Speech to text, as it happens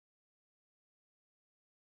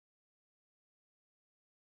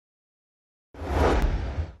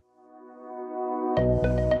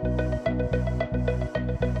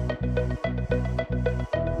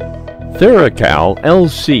Thera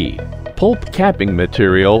LC, pulp capping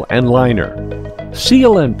material and liner.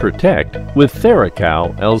 Seal and protect with Thera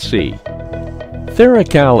LC. Thera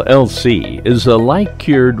LC is a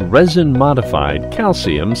light-cured resin-modified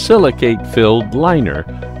calcium silicate-filled liner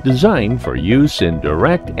designed for use in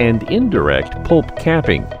direct and indirect pulp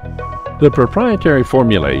capping. The proprietary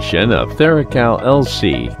formulation of Thera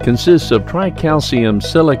LC consists of tricalcium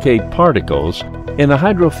silicate particles in a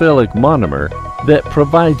hydrophilic monomer that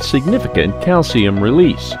provides significant calcium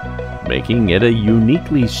release, making it a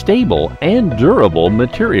uniquely stable and durable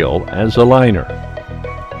material as a liner.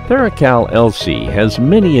 Thera LC has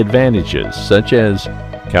many advantages, such as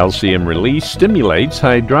calcium release stimulates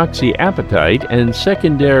hydroxyapatite and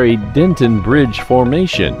secondary dentin bridge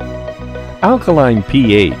formation. Alkaline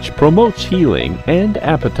pH promotes healing and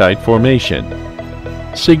apatite formation.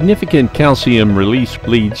 Significant calcium release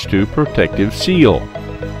leads to protective seal.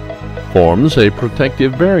 Forms a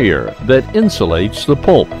protective barrier that insulates the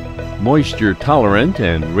pulp. Moisture tolerant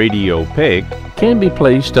and radiopaque can be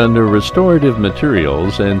placed under restorative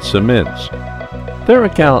materials and cements. Thera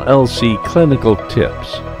LC clinical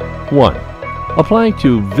tips. 1. Apply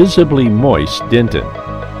to visibly moist dentin.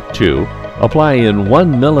 2. Apply in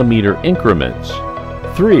 1 mm increments.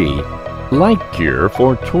 3. Light cure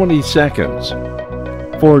for 20 seconds.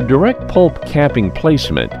 For direct pulp capping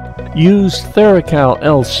placement, use Thera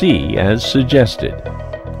LC as suggested.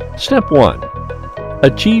 Step 1.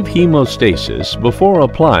 Achieve hemostasis before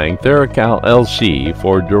applying Thera LC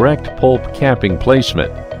for direct pulp capping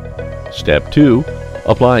placement. Step 2.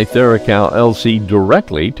 Apply Thera LC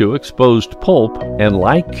directly to exposed pulp and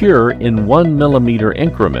light cure in 1 mm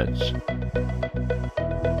increments.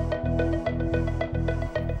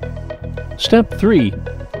 Step 3.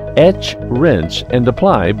 Etch, rinse, and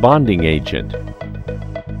apply bonding agent.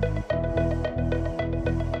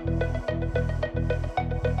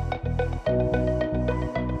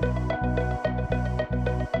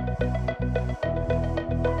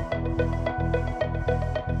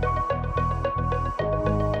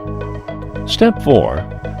 Step 4.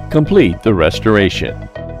 Complete the restoration.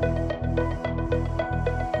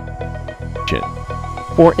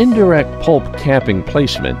 For indirect pulp capping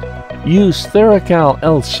placement, use Thera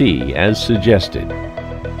LC as suggested.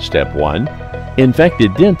 Step 1.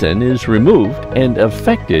 Infected dentin is removed and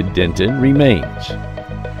affected dentin remains.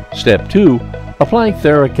 Step 2. Apply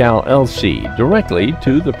Thera LC directly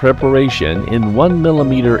to the preparation in 1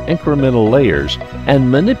 mm incremental layers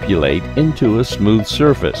and manipulate into a smooth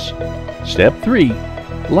surface. Step 3.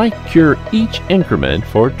 Light cure each increment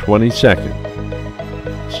for 20 seconds.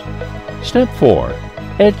 Step 4.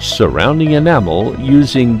 Etch surrounding enamel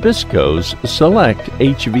using BISCO's Select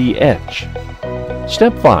HV Etch.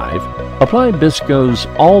 Step 5. Apply BISCO's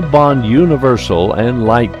All Bond Universal and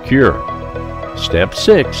Light Cure. Step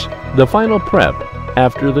 6. The final prep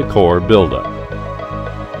after the core buildup.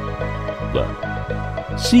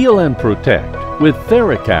 Seal and protect with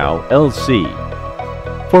Thera LC.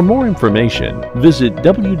 For more information, visit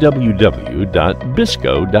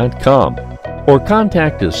www.bisco.com or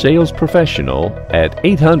contact a sales professional at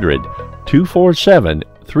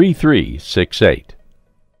 800-247-3368.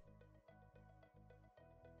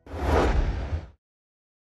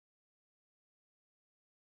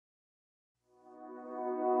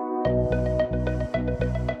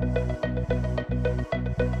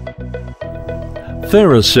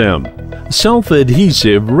 Thera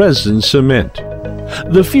self-adhesive resin cement.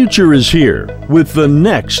 The future is here with the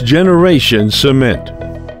next generation cement.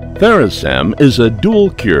 Thera is a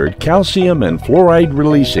dual-cured calcium and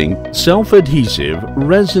fluoride-releasing self-adhesive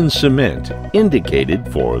resin cement indicated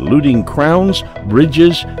for luting crowns,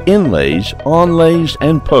 bridges, inlays, onlays,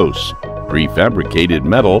 and posts, prefabricated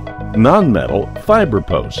metal, non-metal fiber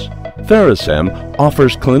posts. Thera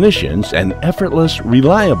offers clinicians an effortless,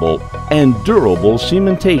 reliable, and durable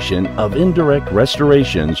cementation of indirect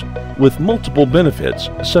restorations with multiple benefits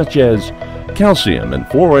such as calcium and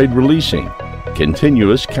fluoride releasing,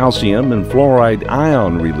 continuous calcium and fluoride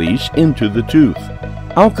ion release into the tooth,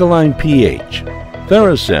 alkaline pH.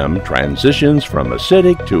 Thera transitions from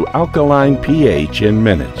acidic to alkaline pH in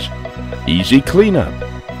minutes. Easy cleanup.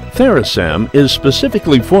 Thera is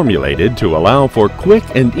specifically formulated to allow for quick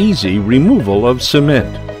and easy removal of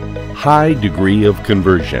cement. High degree of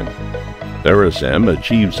conversion. Thera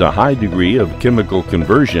achieves a high degree of chemical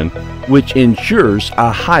conversion, which ensures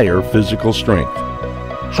a higher physical strength.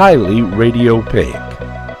 Highly radiopaque.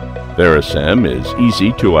 Thera is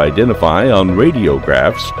easy to identify on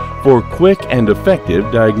radiographs for quick and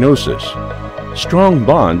effective diagnosis. Strong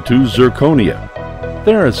bond to zirconia.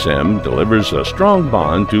 TheraSim delivers a strong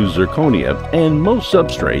bond to zirconia and most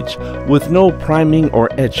substrates with no priming or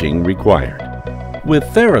etching required. With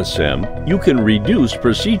TheraSim, you can reduce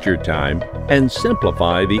procedure time and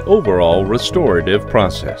simplify the overall restorative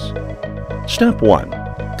process. Step 1.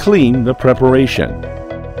 Clean the preparation.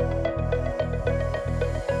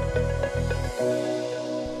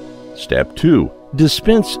 Step 2.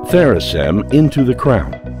 Dispense TheraSim into the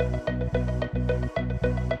crown.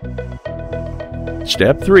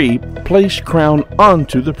 Step 3. Place crown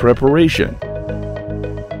onto the preparation.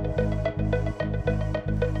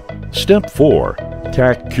 Step 4.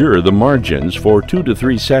 Tack cure the margins for 2 to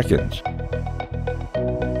 3 seconds.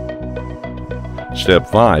 Step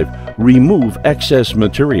 5. Remove excess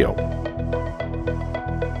material.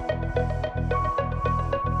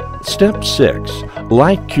 Step 6.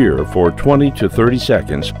 Light cure for 20 to 30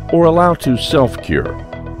 seconds or allow to self-cure.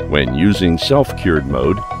 When using self-cured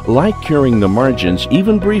mode, light curing the margins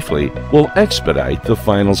even briefly will expedite the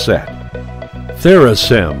final set.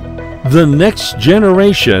 TheraSim, the next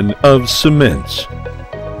generation of cements.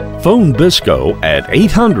 Phone BISCO at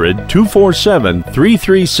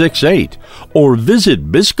 800-247-3368 or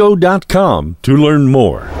visit BISCO.com to learn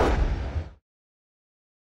more.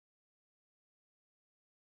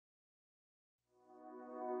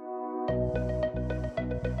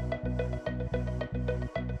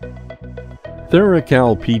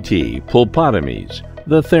 TheraCal PT Pulpotomies,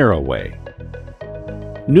 the Thera way.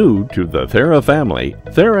 New to the Thera family,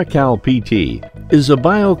 TheraCal PT is a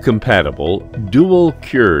biocompatible,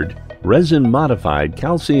 dual-cured, resin-modified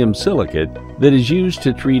calcium silicate that is used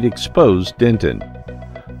to treat exposed dentin.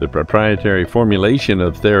 The proprietary formulation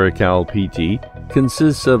of TheraCal PT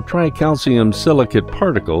consists of tricalcium silicate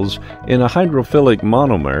particles in a hydrophilic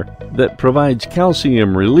monomer that provides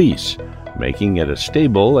calcium release, making it a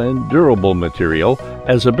stable and durable material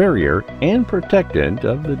as a barrier and protectant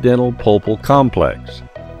of the dental pulpal complex.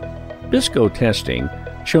 BISCO testing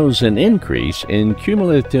shows an increase in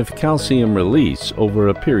cumulative calcium release over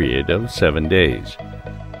a period of 7 days.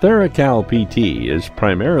 TheraCal PT is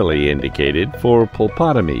primarily indicated for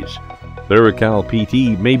pulpotomies. TheraCal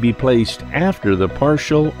PT may be placed after the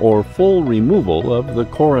partial or full removal of the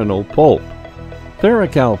coronal pulp.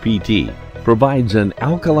 TheraCal PT provides an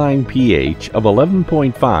alkaline pH of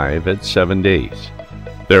 11.5 at 7 days.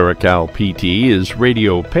 TheraCal PT is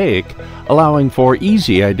radiopaque, allowing for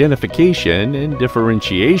easy identification and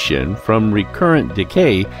differentiation from recurrent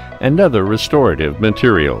decay and other restorative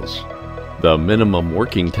materials. The minimum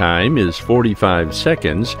working time is 45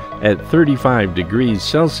 seconds at 35 degrees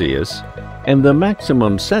Celsius, and the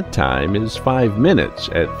maximum set time is 5 minutes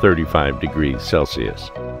at 35 degrees Celsius.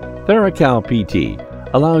 TheraCal PT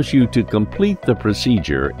allows you to complete the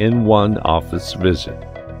procedure in one office visit.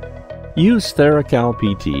 Use TheraCal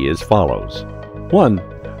PT as follows. 1.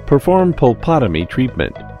 Perform pulpotomy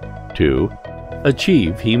treatment. 2.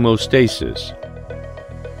 Achieve hemostasis.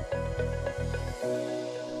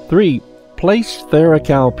 3. Place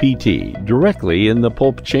TheraCal PT directly in the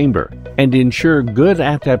pulp chamber and ensure good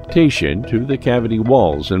adaptation to the cavity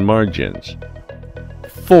walls and margins.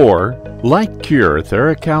 4. Light cure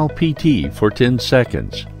TheraCal PT for 10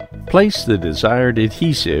 seconds. Place the desired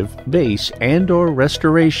adhesive, base, and/or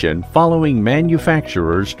restoration following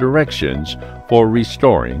manufacturer's directions for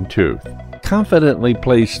restoring tooth. Confidently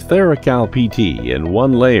place TheraCal PT in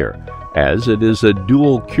one layer, as it is a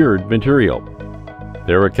dual-cured material.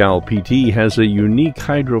 TheraCal PT has a unique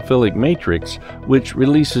hydrophilic matrix which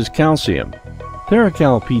releases calcium.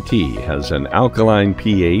 TheraCal PT has an alkaline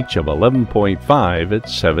pH of 11.5 at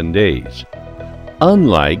 7 days.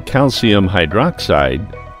 Unlike calcium hydroxide,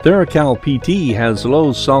 TheraCal PT has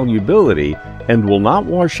low solubility and will not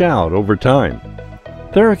wash out over time.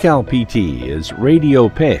 TheraCal PT is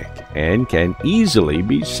radiopaque and can easily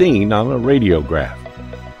be seen on a radiograph.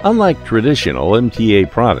 Unlike traditional MTA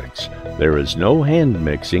products, there is no hand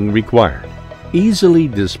mixing required. Easily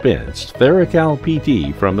dispensed TheraCal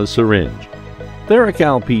PT from a syringe.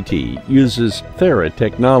 TheraCal PT uses Thera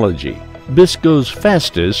technology, BISCO's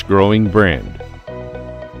fastest growing brand.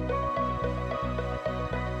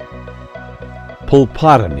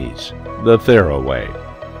 Pulpotomies, the Thera way.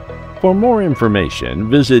 For more information,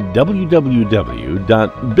 visit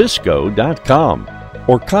www.bisco.com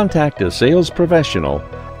or contact a sales professional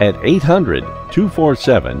at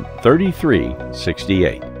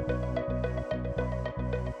 800-247-3368.